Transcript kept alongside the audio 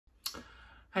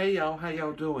Hey y'all, how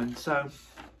y'all doing? So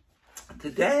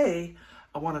today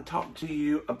I want to talk to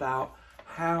you about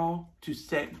how to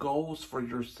set goals for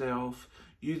yourself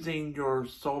using your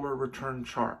solar return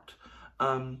chart.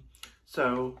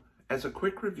 So as a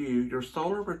quick review, your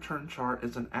solar return chart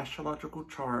is an astrological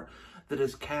chart that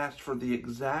is cast for the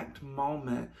exact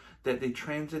moment that the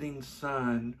transiting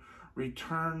sun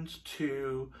returns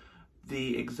to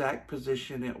the exact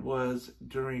position it was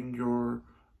during your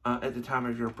at the time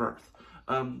of your birth.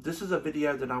 This is a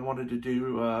video that I wanted to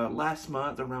do last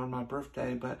month around my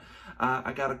birthday, but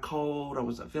I got a cold, I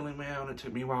wasn't feeling well, and it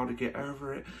took me a while to get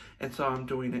over it, and so I'm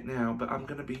doing it now. But I'm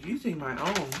going to be using my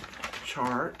own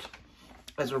chart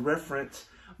as a reference,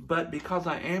 but because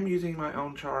I am using my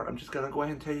own chart, I'm just going to go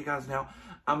ahead and tell you guys now,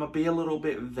 I'm going to be a little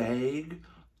bit vague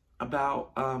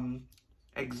about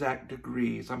exact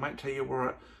degrees. I might tell you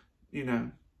where,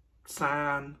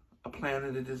 sign a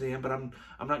planet it is in, but I'm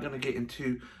not going to get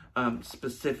into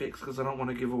specifics because I don't want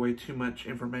to give away too much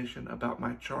information about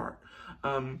my chart.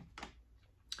 So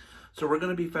we're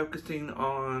going to be focusing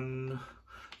on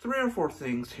 3 or 4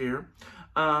 things here.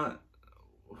 The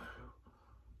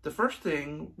first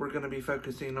thing we're going to be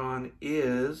focusing on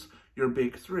is your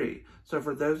big 3. So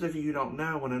for those of you who don't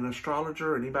know, when an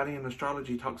astrologer or anybody in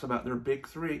astrology talks about their big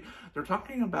 3, they're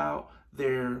talking about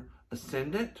their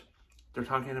ascendant, they're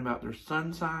talking about their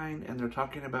sun sign, and they're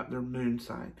talking about their moon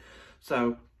sign.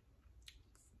 So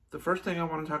the first thing I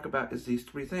want to talk about is these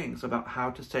 3 things about how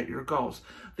to set your goals.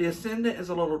 The ascendant is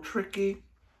a little tricky,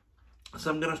 so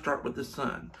I'm going to start with the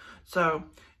sun. So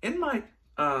in my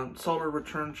solar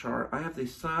return chart, I have the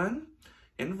sun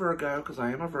in Virgo, because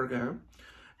I am a Virgo,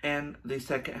 and the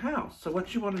 2nd house. So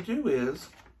what you want to do is,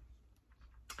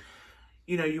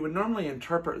 you would normally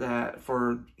interpret that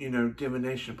for,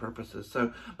 divination purposes.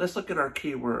 So let's look at our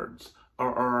keywords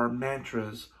or our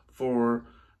mantras for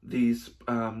these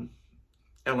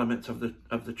elements of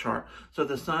the chart. So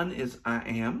the sun is I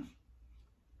am,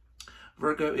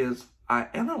 Virgo is I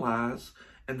analyze,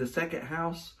 and the 2nd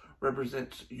house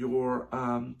represents your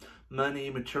money,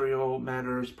 material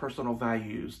matters, personal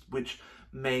values, which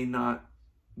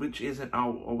isn't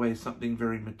always something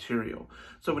very material.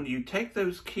 So when you take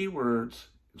those keywords,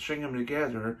 string them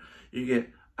together, you get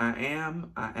I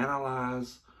am, I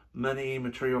analyze, money,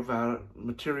 material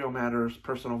matters,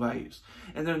 personal values.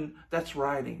 And then that's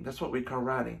writing. That's what we call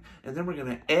writing. And then we're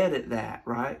going to edit that,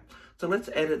 right? So let's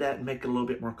edit that and make it a little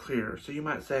bit more clear. So you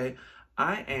might say,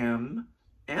 I am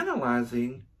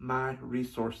analyzing my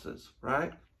resources,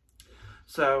 right?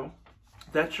 So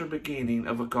that's your beginning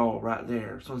of a goal right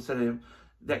there. So instead of,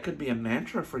 that could be a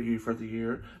mantra for you for the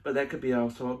year, but that could be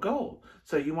also a goal.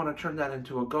 So you want to turn that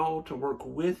into a goal to work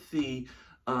with the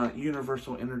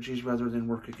universal energies rather than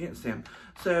work against them.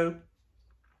 So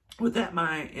with that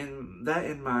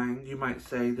in mind, you might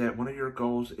say that one of your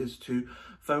goals is to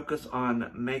focus on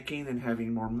making and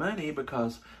having more money,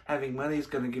 because having money is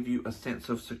going to give you a sense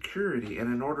of security.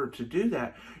 And in order to do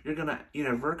that, you're going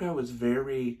to, Virgo is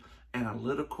very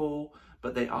analytical,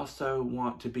 but they also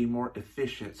want to be more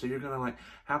efficient. So you're going to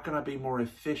how can I be more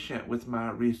efficient with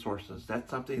my resources? That's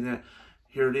something that,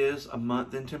 here it is, a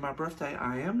month into my birthday,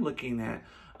 I am looking at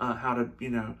how to,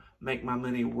 make my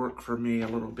money work for me a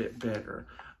little bit better.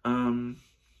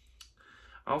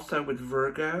 Also with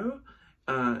Virgo,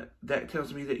 that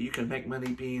tells me that you can make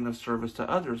money being of service to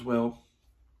others. Well,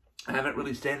 I haven't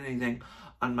really said anything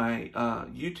on my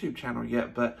YouTube channel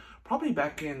yet, but probably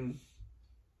back in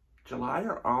July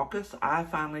or August, I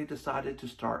finally decided to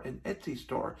start an Etsy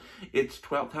store. It's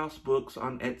 12th House Books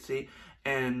on Etsy,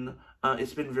 and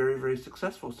it's been very, very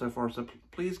successful so far, so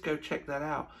please go check that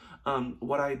out.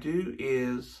 What I do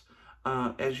is,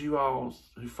 as you all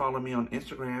who follow me on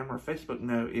Instagram or Facebook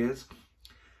know, is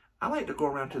I like to go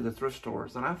around to the thrift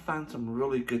stores, and I find some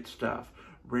really good stuff.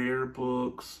 Rare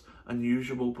books,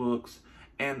 unusual books,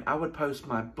 and I would post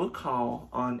my book haul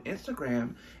on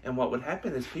Instagram, and what would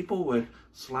happen is people would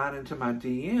slide into my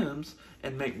DMs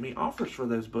and make me offers for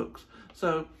those books.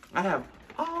 So I have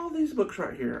all these books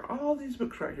right here,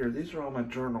 These are all my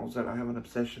journals that I have an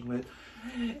obsession with.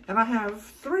 And I have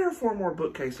 3 or 4 more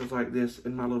bookcases like this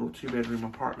in my little 2-bedroom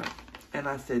apartment. And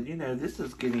I said, this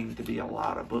is getting to be a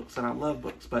lot of books, and I love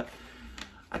books, but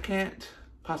I can't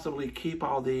possibly keep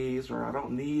all these, or I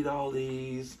don't need all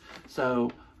these.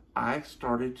 So I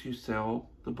started to sell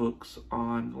the books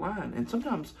online. And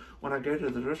sometimes when I go to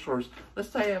the thrift stores, let's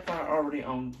say if I already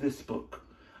own this book,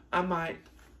 I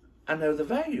know the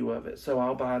value of it, so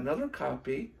I'll buy another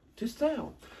copy to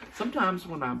sell. Sometimes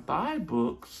when I buy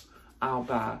books, I'll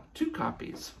buy 2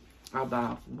 copies. I'll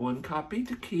buy 1 copy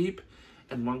to keep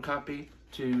and 1 copy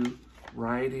to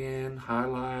write in,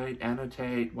 highlight,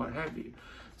 annotate, what have you.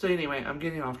 So anyway, I'm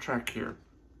getting off track here.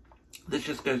 This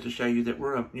just goes to show you that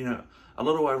we're, a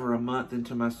little over a month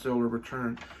into my solar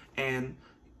return, and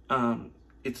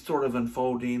it's sort of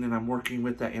unfolding, and I'm working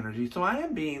with that energy. So I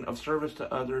am being of service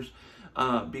to others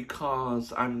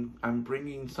because I'm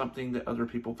bringing something that other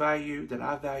people value, that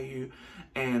I value,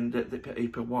 and that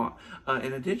people want.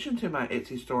 In addition to my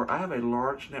Etsy store, I have a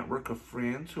large network of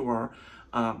friends who are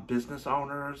business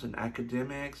owners and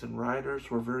academics and writers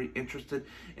who are very interested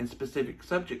in specific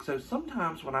subjects. So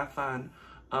sometimes when I find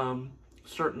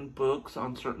certain books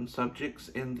on certain subjects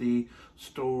in the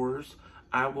stores,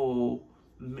 I will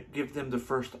give them the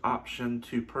first option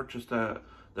to purchase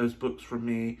those books from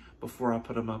me before I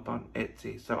put them up on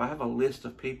Etsy. So I have a list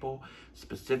of people,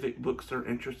 specific books they're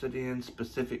interested in,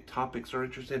 specific topics they're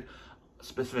interested in,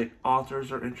 specific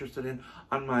authors are interested in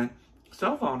on my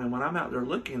cell phone, and when I'm out there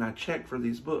looking, I check for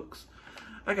these books.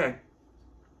 Okay,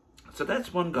 so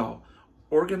that's one goal.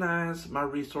 Organize my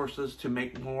resources to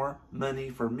make more money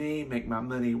for me, make my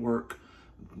money work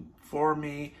for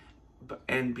me,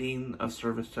 and being of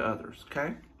service to others,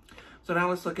 okay? So now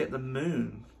let's look at the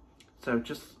moon. So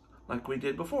just like we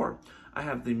did before, I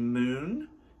have the moon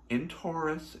in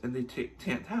Taurus in the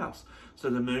 10th house. So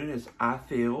the moon is I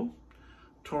feel,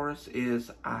 Taurus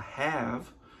is I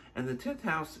have, and the 10th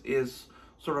house is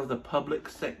sort of the public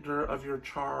sector of your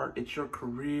chart. It's your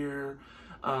career,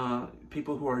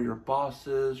 people who are your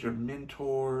bosses, your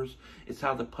mentors. It's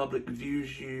how the public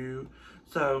views you.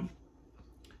 So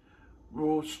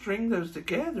we'll string those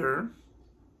together,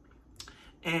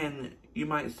 and you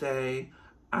might say,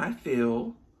 I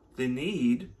feel the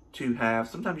need to have,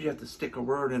 sometimes you have to stick a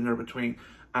word in there between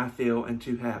I feel and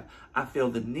to have. I feel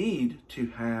the need to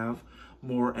have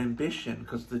more ambition,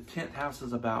 because the 10th house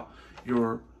is about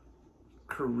your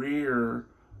career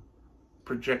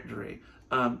trajectory.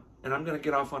 And I'm going to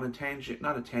get off on a tangent,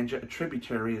 not a tangent, a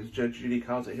tributary, as Judge Judy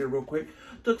calls it here real quick,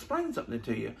 to explain something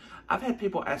to you. I've had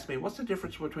people ask me, what's the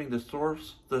difference between the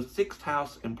 6th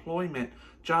house employment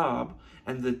job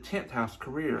and the 10th house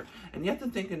career? And you have to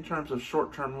think in terms of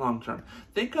short-term, long-term.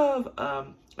 Think of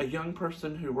a young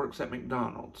person who works at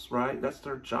McDonald's, right? That's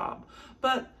their job.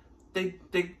 But they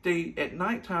at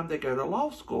nighttime, they go to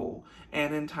law school.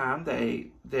 And in time,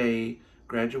 they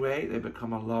graduate, they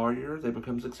become a lawyer, they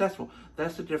become successful.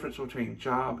 That's the difference between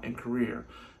job and career.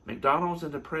 McDonald's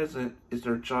in the present is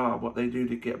their job, what they do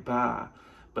to get by,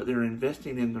 but they're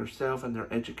investing in themselves and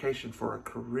their education for a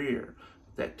career,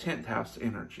 that 10th house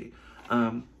energy.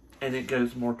 And it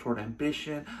goes more toward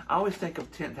ambition. I always think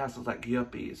of 10th house as like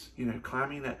yuppies,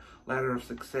 climbing that ladder of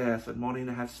success and wanting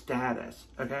to have status,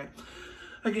 okay?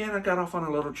 Again, I got off on a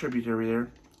little tributary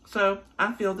there. So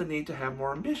I feel the need to have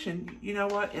more ambition. You know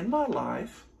what? In my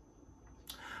life,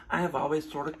 I have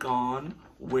always sort of gone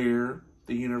where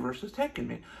the universe has taken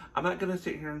me. I'm not going to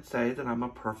sit here and say that I'm a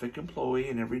perfect employee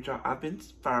in every job. I've been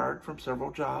fired from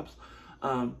several jobs.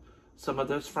 Some of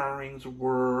those firings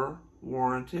were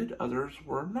warranted. Others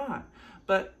were not.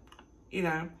 But,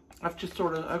 I've just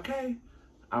sort of, okay,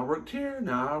 I worked here.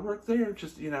 Now I work there.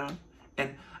 Just,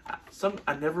 and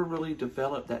I never really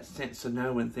developed that sense to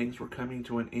know when things were coming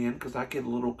to an end, because I get a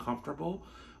little comfortable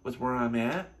with where I'm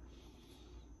at.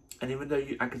 And even though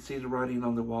I could see the writing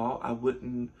on the wall, I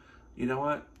wouldn't, you know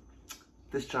what?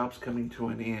 This job's coming to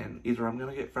an end. Either I'm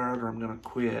going to get fired or I'm going to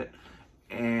quit.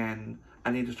 And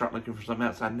I need to start looking for something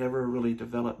else. I never really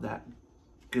developed that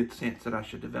good sense that I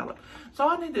should develop. So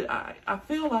I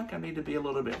feel like I need to be a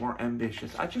little bit more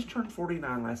ambitious. I just turned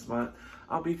 49 last month.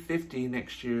 I'll be 50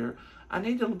 next year. I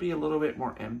need to be a little bit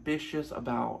more ambitious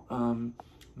about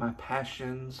my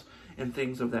passions and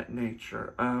things of that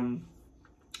nature.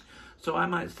 So I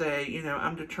might say,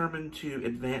 I'm determined to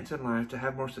advance in life, to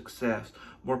have more success,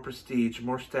 more prestige,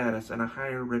 more status, and a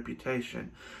higher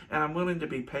reputation. And I'm willing to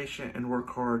be patient and work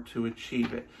hard to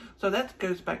achieve it. So that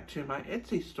goes back to my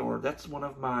Etsy store. That's one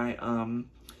of my,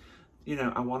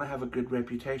 I want to have a good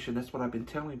reputation. That's what I've been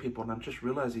telling people, and I'm just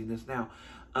realizing this now.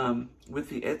 With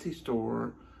the Etsy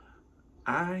store,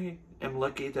 I am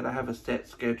lucky that I have a set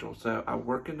schedule. So I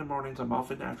work in the mornings, I'm off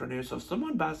in the afternoon. So if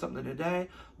someone buys something today,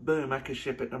 boom, I can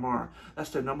ship it tomorrow. That's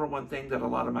the number one thing that a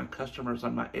lot of my customers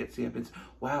on my Etsy have been,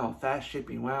 wow, fast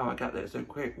shipping, wow, I got that so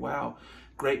quick, wow,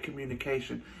 great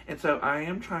communication. And so I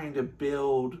am trying to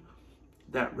build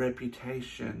that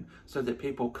reputation so that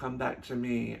people come back to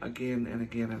me again and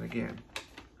again and again.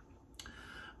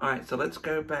 All right, so let's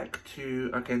go back to,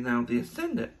 okay, now the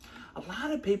ascendant. A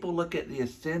lot of people look at the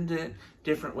ascendant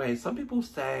different ways. Some people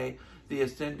say the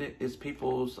ascendant is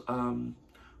people's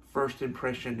first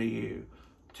impression to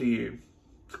you.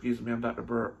 Excuse me, I'm about to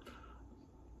burp.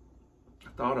 I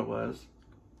thought it was.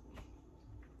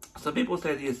 Some people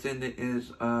say the ascendant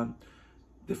is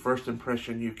the first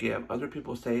impression you give. Other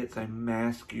people say it's a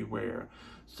mask you wear.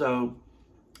 So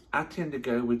I tend to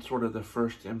go with sort of the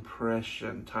first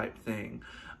impression type thing.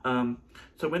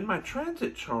 So in my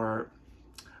transit chart,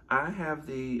 I have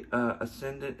the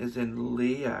ascendant is in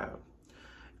Leo,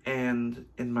 and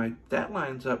that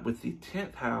lines up with the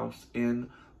 10th house in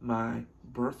my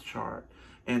birth chart.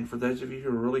 And for those of you who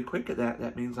are really quick at that,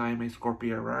 that means I am a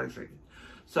Scorpio rising.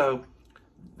 So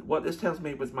what this tells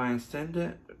me with my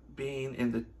ascendant being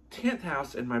in the 10th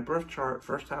house in my birth chart,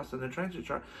 first house in the transit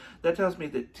chart, that tells me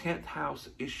that 10th house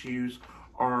issues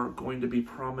are going to be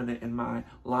prominent in my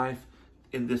life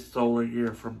in this solar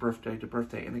year from birthday to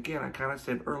birthday. And again, I kind of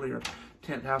said earlier,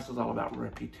 10th house is all about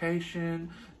reputation,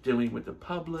 dealing with the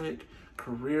public,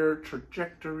 career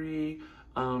trajectory,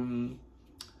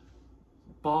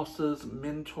 bosses,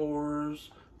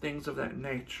 mentors, things of that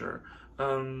nature.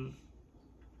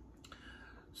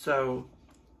 So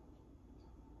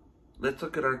let's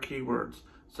look at our keywords.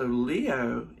 So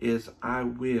Leo is I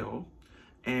will,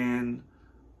 and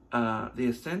the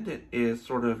ascendant is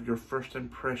sort of your first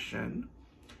impression,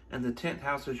 and the 10th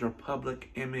house is your public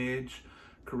image,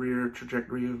 career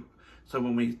trajectory. So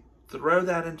when we throw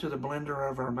that into the blender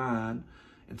of our mind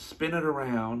and spin it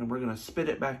around, and we're going to spit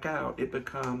it back out, it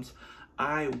becomes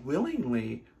I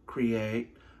willingly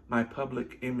create my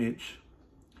public image,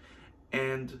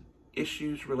 and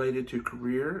issues related to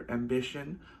career,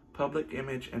 ambition, public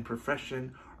image, and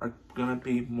profession are going to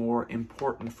be more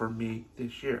important for me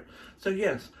this year. So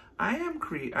yes, I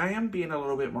am being a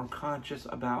little bit more conscious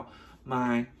about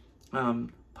my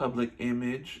public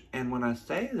image. And when I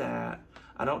say that,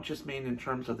 I don't just mean in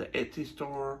terms of the Etsy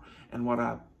store and what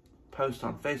I post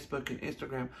on Facebook and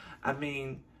Instagram. I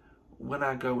mean, when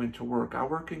I go into work, I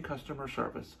work in customer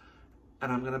service.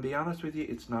 And I'm going to be honest with you,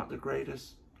 it's not the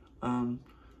greatest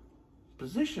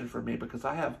position for me, because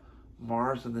I have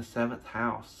Mars in the 7th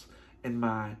house in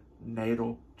my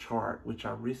natal chart, which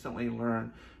I recently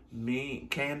learned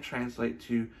can translate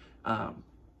to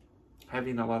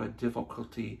having a lot of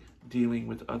difficulty dealing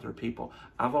with other people.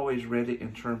 I've always read it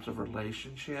in terms of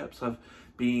relationships, of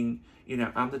being,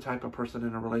 I'm the type of person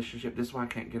in a relationship, this is why I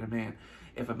can't get a man.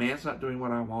 If a man's not doing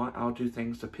what I want, I'll do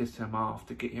things to piss him off,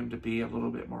 to get him to be a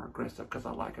little bit more aggressive, because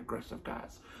I like aggressive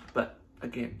guys. But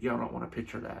again, y'all don't want to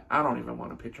picture that. I don't even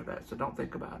want to picture that, so don't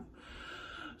think about it.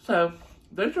 So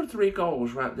those are 3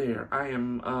 goals right there. I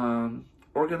am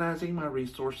organizing my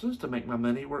resources to make my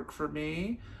money work for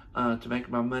me, to make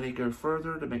my money go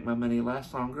further, to make my money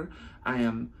last longer. I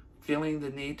am feeling the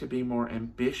need to be more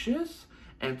ambitious.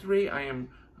 And 3, I am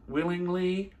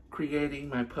willingly creating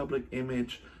my public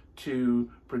image to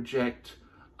project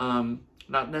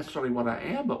not necessarily what I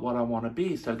am, but what I want to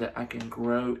be, so that I can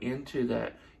grow into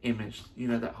that image.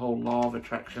 That whole law of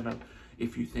attraction of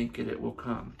if you think it, it will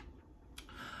come.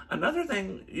 Another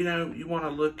thing, you want to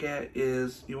look at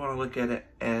is, it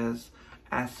as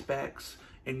aspects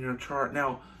in your chart.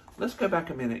 Now, let's go back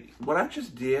a minute. What I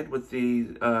just did with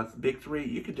the big 3,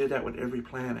 you could do that with every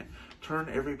planet. Turn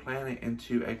every planet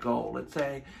into a goal. Let's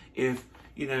say if,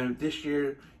 this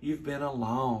year you've been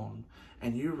alone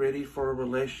and you're ready for a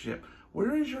relationship.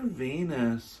 Where is your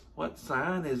Venus? What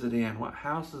sign is it in? What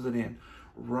house is it in?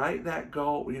 Write that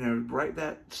goal, write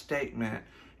that statement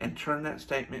and turn that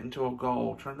statement into a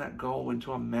goal. Turn that goal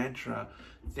into a mantra.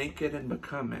 Think it and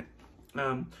become it.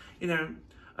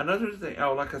 Another thing,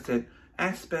 like I said,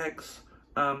 aspects.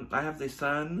 I have the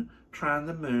sun trine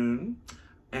the moon,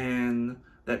 and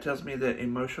that tells me that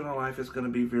emotional life is going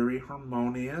to be very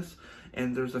harmonious,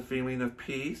 and there's a feeling of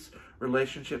peace.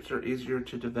 Relationships are easier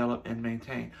to develop and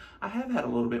maintain. I have had a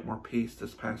little bit more peace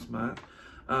this past month.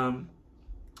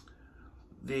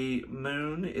 The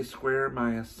moon is square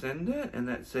my ascendant, and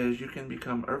that says you can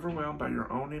become overwhelmed by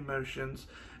your own emotions.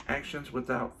 Actions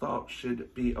without thought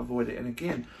should be avoided. And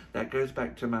again, that goes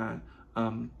back to my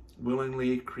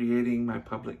willingly creating my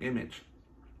public image.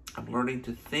 I'm learning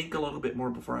to think a little bit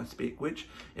more before I speak, which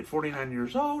at 49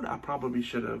 years old, I probably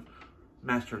should have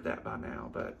mastered that by now,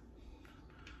 but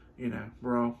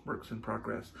we're all works in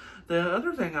progress. The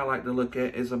other thing I like to look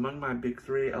at is among my big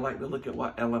 3, I like to look at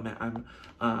what element I'm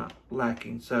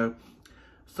lacking. So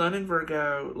Sun in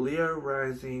Virgo, Leo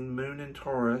rising, Moon in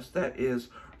Taurus, that is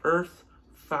earth,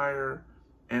 fire,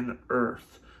 and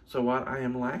earth. So what I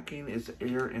am lacking is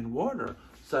air and water.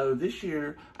 So this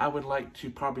year, I would like to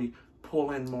probably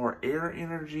pull in more air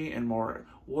energy and more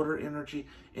water energy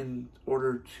in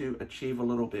order to achieve a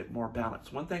little bit more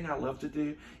balance. One thing I love to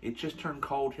do, it just turned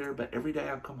cold here, but every day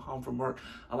I come home from work,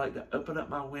 I like to open up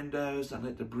my windows and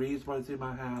let the breeze blow through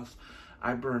my house.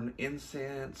 I burn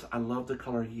incense. I love the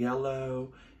color yellow.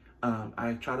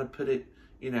 I try to put it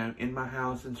you know, in my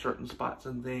house in certain spots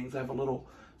and things. I have a little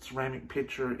ceramic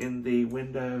pitcher in the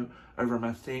window over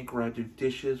my sink where I do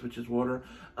dishes, which is water.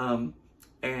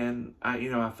 And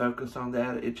I focus on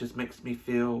that. It just makes me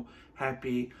feel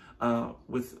happy.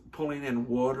 With pulling in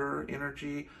water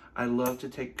energy, I love to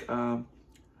take, I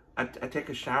take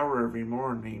a shower every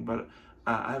morning, but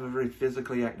I have a very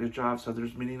physically active job, so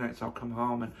there's many nights I'll come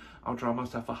home and I'll draw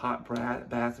myself a hot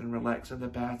bath and relax in the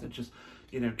bath and just,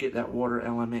 get that water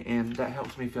element in. That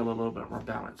helps me feel a little bit more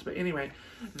balanced. But anyway,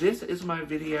 this is my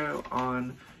video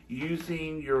on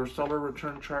using your solar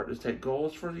return chart to set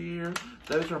goals for the year.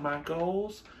 Those are my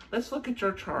goals. Let's look at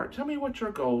your chart. Tell me what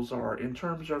your goals are in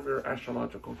terms of your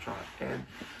astrological chart. And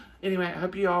anyway, I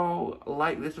hope you all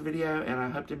like this video, and I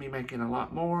hope to be making a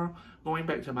lot more. Going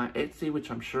back to my Etsy,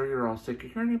 which I'm sure you're all sick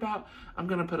of hearing about, I'm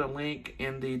going to put a link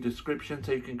in the description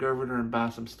so you can go over there and buy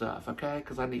some stuff, okay?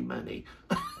 Because I need money.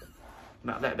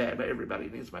 Not that bad, but everybody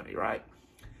needs money, right?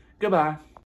 Goodbye.